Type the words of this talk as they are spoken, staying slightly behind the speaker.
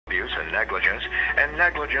negligence and negligence, and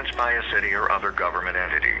negligence by a city or other government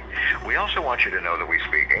entity. We also want you to know that we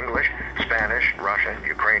speak English, Spanish, Russian,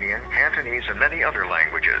 Ukrainian, Cantonese, and many other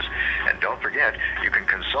languages. And don't forget, you can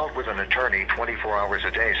consult with an attorney 24 hours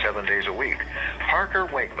a day, 7 days a week. Parker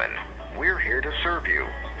Waichman, we're here to serve you.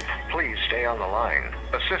 Please stay on the line.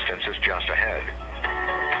 Assistance is just ahead.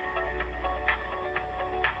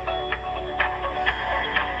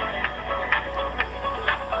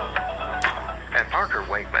 At Parker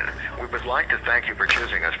Waichman, we would like to thank you for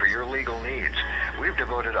choosing us for your legal needs. We've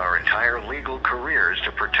devoted our entire legal careers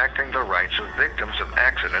to protecting the rights of victims of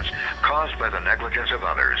accidents caused by the negligence of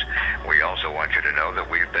others. We also want you to know that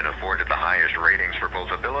we've been afforded the highest ratings for both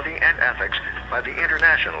ability and ethics by the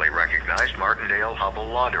internationally recognized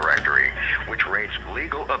Martindale-Hubbell Law Directory, which rates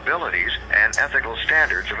legal abilities and ethical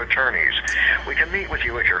standards of attorneys. We can meet with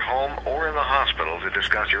you at your home or in the hospital to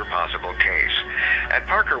discuss your possible case. At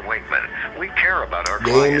Parker Waichman, we care about our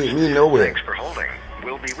clients. Thanks for holding.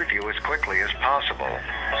 We'll be with you as quickly as possible.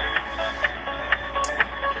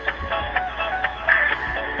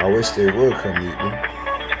 I wish they would come meet me.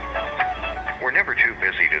 We're never too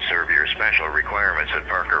busy to serve your special requirements at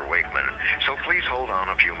Parker Waichman, so please hold on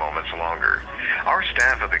a few moments longer. Our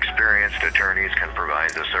staff of experienced attorneys can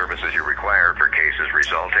provide the services you require for cases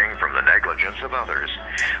resulting from the negligence of others.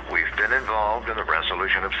 We've been involved in the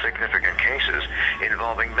resolution of significant cases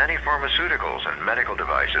involving many pharmaceuticals and medical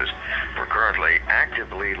devices. We're currently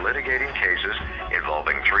actively litigating cases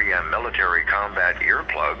involving 3M military combat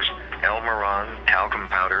earplugs, Elmeron, talcum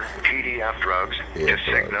powder, TDF drugs,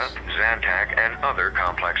 Designa, Zantac, and other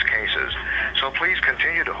complex cases. So please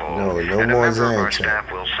continue to hold, no and more a member of Zantac. our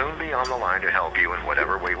staff will soon be on the line to help you in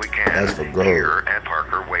whatever way we can. That's for gold. Here at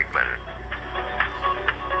Parker Waichman.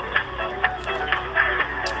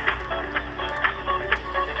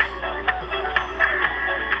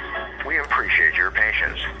 We appreciate your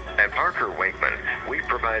patience. At Parker Waichman, we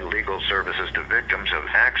provide legal services to victims of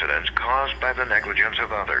accidents caused by the negligence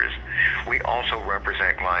of others. We also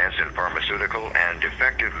represent clients in pharmaceutical and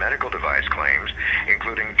defective medical device claims,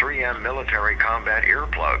 including 3M military combat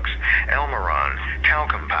earplugs, Elmeron,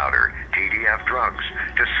 talcum powder, TDF drugs,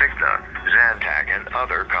 Designa, Zantac, and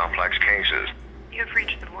other complex cases. You have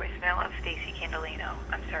reached the voicemail of Stacy Candalino.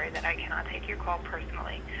 I'm sorry that I cannot take your call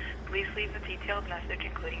personally. Please leave a detailed message,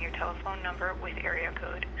 including your telephone number with area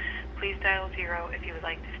code. Please dial 0 if you would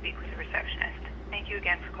like to speak with a receptionist. Thank you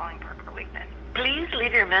again for calling Parker Waichman. Please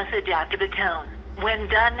leave your message after the tone. When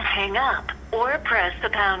done, hang up or press the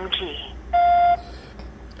pound key.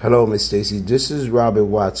 Hello, Miss Stacy. This is Robert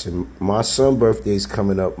Watson. My son's birthday is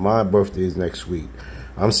coming up. My birthday is next week.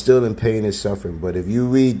 I'm still in pain and suffering, but if you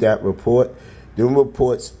read that report, them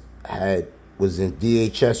reports was in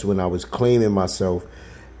DHS when I was claiming myself.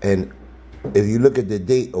 And if you look at the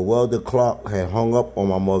date, Awilda Clark had hung up on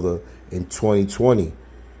my mother in 2020.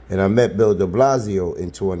 And I met Bill de Blasio in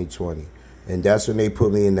 2020. And that's when they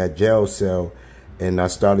put me in that jail cell. And I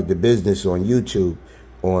started the business on YouTube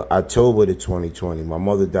on October the 2020. My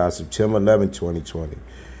mother died September 11, 2020.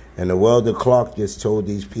 And Awilda Clark just told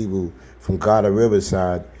these people from Garda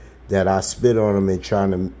Riverside that I spit on them and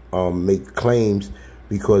trying to make claims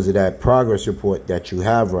because of that progress report that you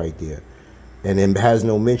have right there. And it has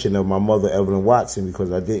no mention of my mother, Evelyn Watson,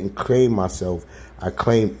 because I didn't claim myself. I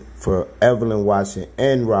claimed for Evelyn Watson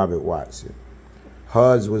and Robert Watson.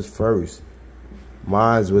 Hers was first.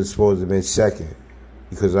 Mine was supposed to have been second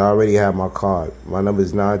because I already have my card. My number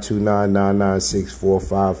is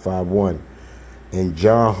 929-996-4551. And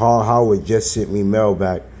John Howard just sent me mail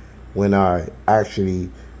back when I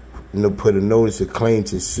actually put a notice of claim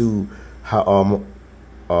to sue Health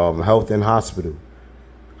and Hospital.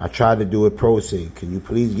 I tried to do it pro se. Can you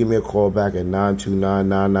please give me a call back at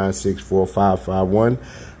 929-996-4551?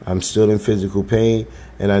 I'm still in physical pain,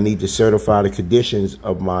 and I need to certify the conditions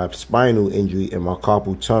of my spinal injury and my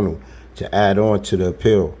carpal tunnel to add on to the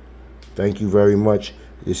appeal. Thank you very much.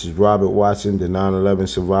 This is Robert Watson, the 9/11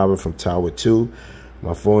 survivor from Tower 2.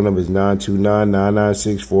 My phone number is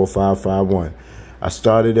 929-996-4551. I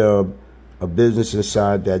started a business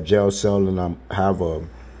inside that jail cell, and I have a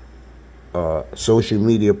social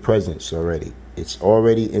media presence already. It's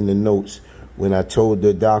already in the notes when I told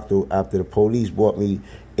the doctor after the police brought me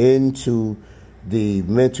into the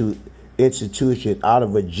mental institution out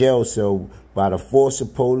of a jail cell by the force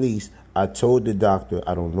of police. I told the doctor,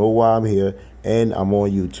 I don't know why I'm here, and I'm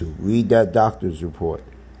on YouTube. Read that doctor's report.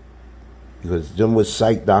 Because them was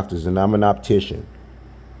psych doctors, and I'm an optician.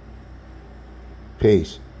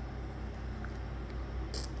 Peace.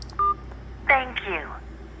 Thank you.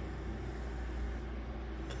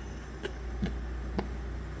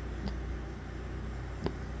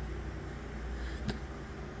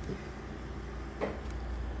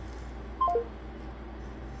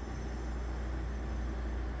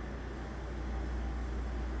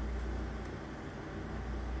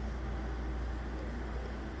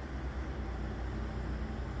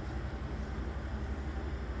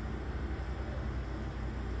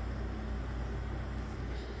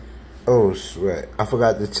 Oh, sweat. I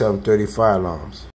forgot to tell him 30 fire alarms.